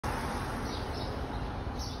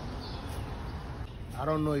I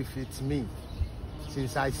don't know if it's me.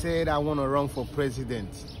 Since I said I want to run for president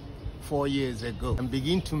 4 years ago and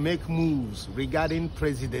begin to make moves regarding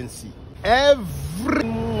presidency, every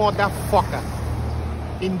motherfucker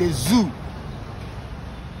in the zoo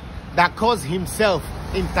that calls himself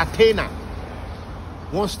entertainer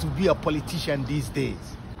wants to be a politician these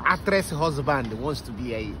days. Actress husband wants to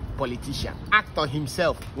be a politician. Actor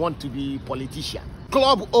himself wants to be politician.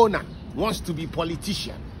 Club owner wants to be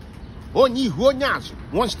politician. Onyi Huonyazu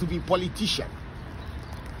wants to be politician.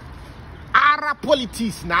 Ara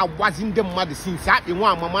politics now wasn't the mother since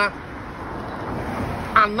mama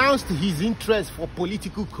announced his interest for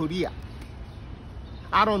political career.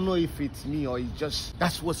 I don't know if it's me or it's just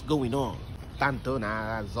that's what's going on. Tanto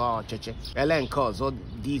na zo cheche. Elenko zo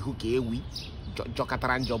di hukewi.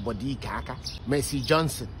 Jokataranjo body kaka. Mercy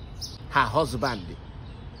Johnson, her husband,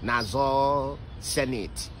 nazo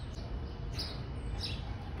Senate.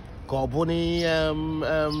 Kobuni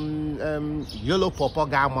yellow popo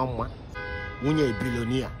ga mama. Unye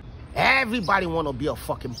billionaire. Everybody wanna be a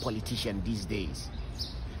fucking politician these days.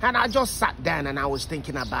 And I just sat down and I was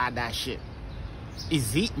thinking about that shit.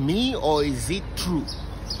 Is it me or is it true?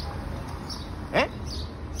 Eh?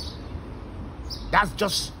 That's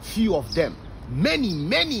just few of them. Many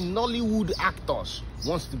Nollywood actors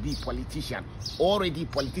wants to be politician, already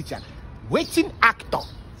politician. Waiting actor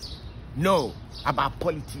know about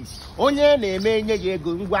politics. Onye na-eme nye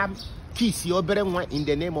ego ngwa kiss obere nwa in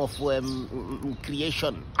the name of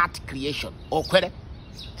creation, art creation. Okwere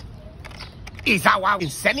is our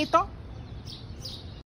senator.